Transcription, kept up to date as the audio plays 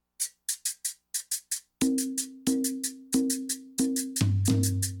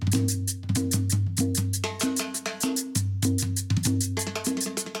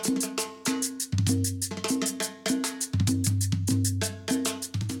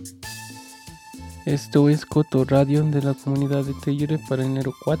Esto es Coto Radio de la comunidad de Tellure para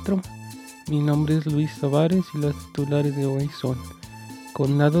enero 4. Mi nombre es Luis Tavares y las titulares de hoy son: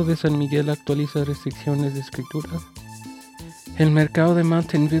 Condado de San Miguel actualiza restricciones de escritura, el mercado de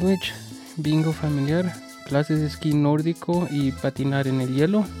Mountain Village, bingo familiar, clases de esquí nórdico y patinar en el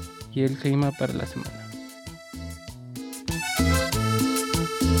hielo, y el clima para la semana.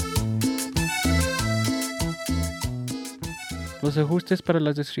 Los ajustes para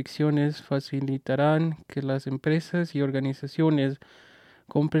las restricciones facilitarán que las empresas y organizaciones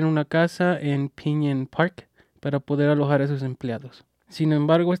compren una casa en Pinion Park para poder alojar a sus empleados. Sin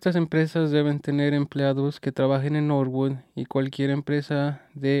embargo, estas empresas deben tener empleados que trabajen en Norwood, y cualquier empresa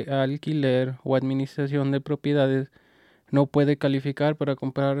de alquiler o administración de propiedades no puede calificar para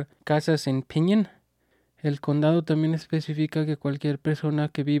comprar casas en Pinion. El condado también especifica que cualquier persona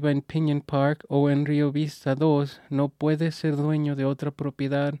que viva en Pinion Park o en Rio Vista 2 no puede ser dueño de otra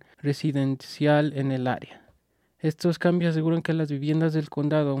propiedad residencial en el área. Estos cambios aseguran que las viviendas del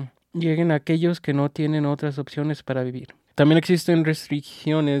condado lleguen a aquellos que no tienen otras opciones para vivir. También existen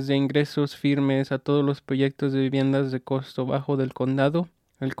restricciones de ingresos firmes a todos los proyectos de viviendas de costo bajo del condado.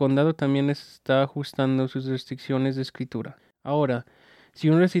 El condado también está ajustando sus restricciones de escritura. Ahora, si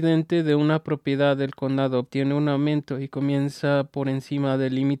un residente de una propiedad del condado obtiene un aumento y comienza por encima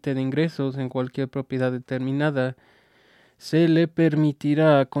del límite de ingresos en cualquier propiedad determinada, se le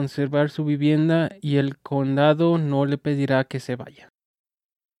permitirá conservar su vivienda y el condado no le pedirá que se vaya.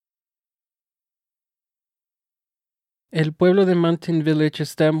 El pueblo de Mountain Village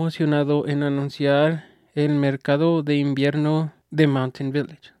está emocionado en anunciar el mercado de invierno de Mountain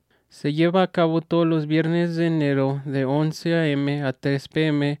Village. Se lleva a cabo todos los viernes de enero de 11 a.m. a 3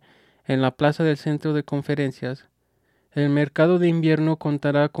 p.m. en la plaza del centro de conferencias. El mercado de invierno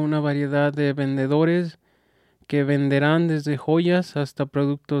contará con una variedad de vendedores que venderán desde joyas hasta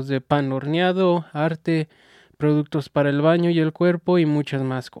productos de pan horneado, arte, productos para el baño y el cuerpo y muchas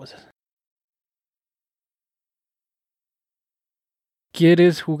más cosas.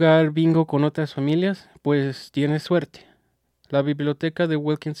 ¿Quieres jugar bingo con otras familias? Pues tienes suerte. La biblioteca de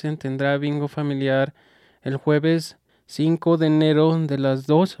Wilkinson tendrá bingo familiar el jueves 5 de enero de las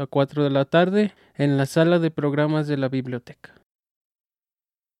 2 a 4 de la tarde en la sala de programas de la biblioteca.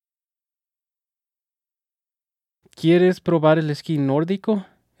 ¿Quieres probar el esquí nórdico?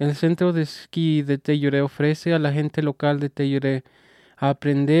 El centro de esquí de Tellure ofrece a la gente local de Tellure a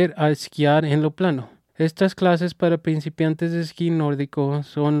aprender a esquiar en lo plano. Estas clases para principiantes de esquí nórdico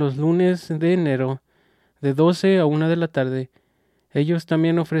son los lunes de enero de 12 a 1 de la tarde. Ellos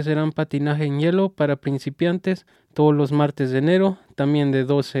también ofrecerán patinaje en hielo para principiantes todos los martes de enero, también de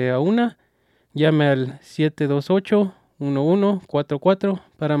 12 a 1. Llame al 728-1144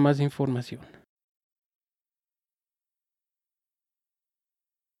 para más información.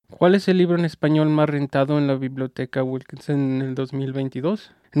 ¿Cuál es el libro en español más rentado en la biblioteca Wilkinson en el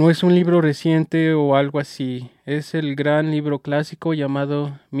 2022? No es un libro reciente o algo así. Es el gran libro clásico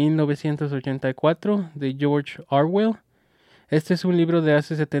llamado 1984 de George Orwell. Este es un libro de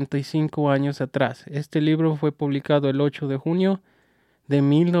hace 75 años atrás. Este libro fue publicado el 8 de junio de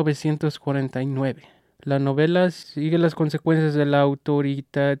 1949. La novela sigue las consecuencias del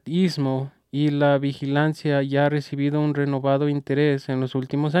autoritarismo y la vigilancia y ha recibido un renovado interés en los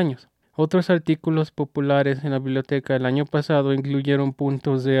últimos años. Otros artículos populares en la biblioteca el año pasado incluyeron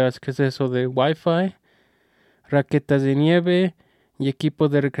puntos de acceso de Wi-Fi, raquetas de nieve y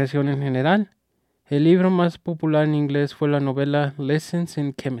equipos de recreación en general. El libro más popular en inglés fue la novela Lessons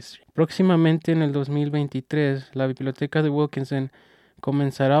in Chemistry. Próximamente en el 2023, la biblioteca de Wilkinson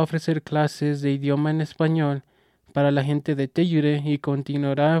comenzará a ofrecer clases de idioma en español para la gente de Tellure y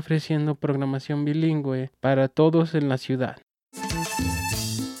continuará ofreciendo programación bilingüe para todos en la ciudad.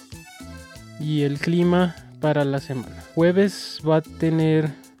 Y el clima para la semana. Jueves va a tener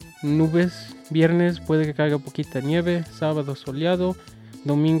nubes, viernes puede que caiga poquita nieve, sábado soleado,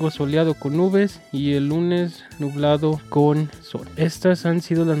 domingo soleado con nubes y el lunes nublado con sol. Estas han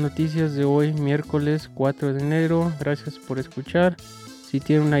sido las noticias de hoy, miércoles 4 de enero. Gracias por escuchar. Si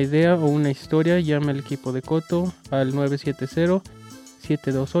tiene una idea o una historia, llame al equipo de Coto al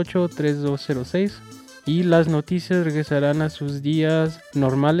 970-728-3206 y las noticias regresarán a sus días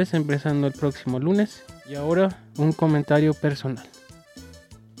normales empezando el próximo lunes. Y ahora un comentario personal.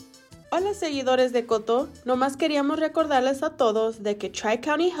 Hola seguidores de Coto, nomás queríamos recordarles a todos de que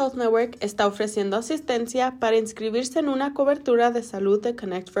Tri-County Health Network está ofreciendo asistencia para inscribirse en una cobertura de salud de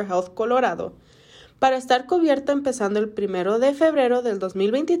Connect for Health Colorado. Para estar cubierta empezando el 1 de febrero del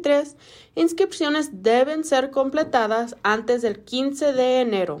 2023, inscripciones deben ser completadas antes del 15 de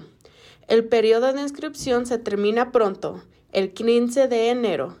enero. El periodo de inscripción se termina pronto, el 15 de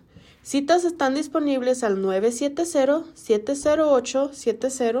enero. Citas están disponibles al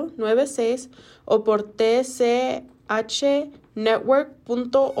 970-708-7096 o por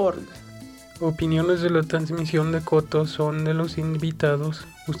tchnetwork.org. Opiniones de la transmisión de Coto son de los invitados.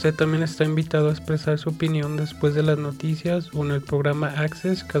 Usted también está invitado a expresar su opinión después de las noticias o en el programa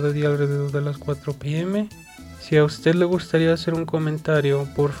Access cada día alrededor de las 4 p.m. Si a usted le gustaría hacer un comentario,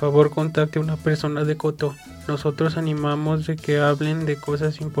 por favor contacte a una persona de Coto. Nosotros animamos de que hablen de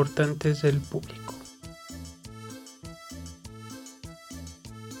cosas importantes del público.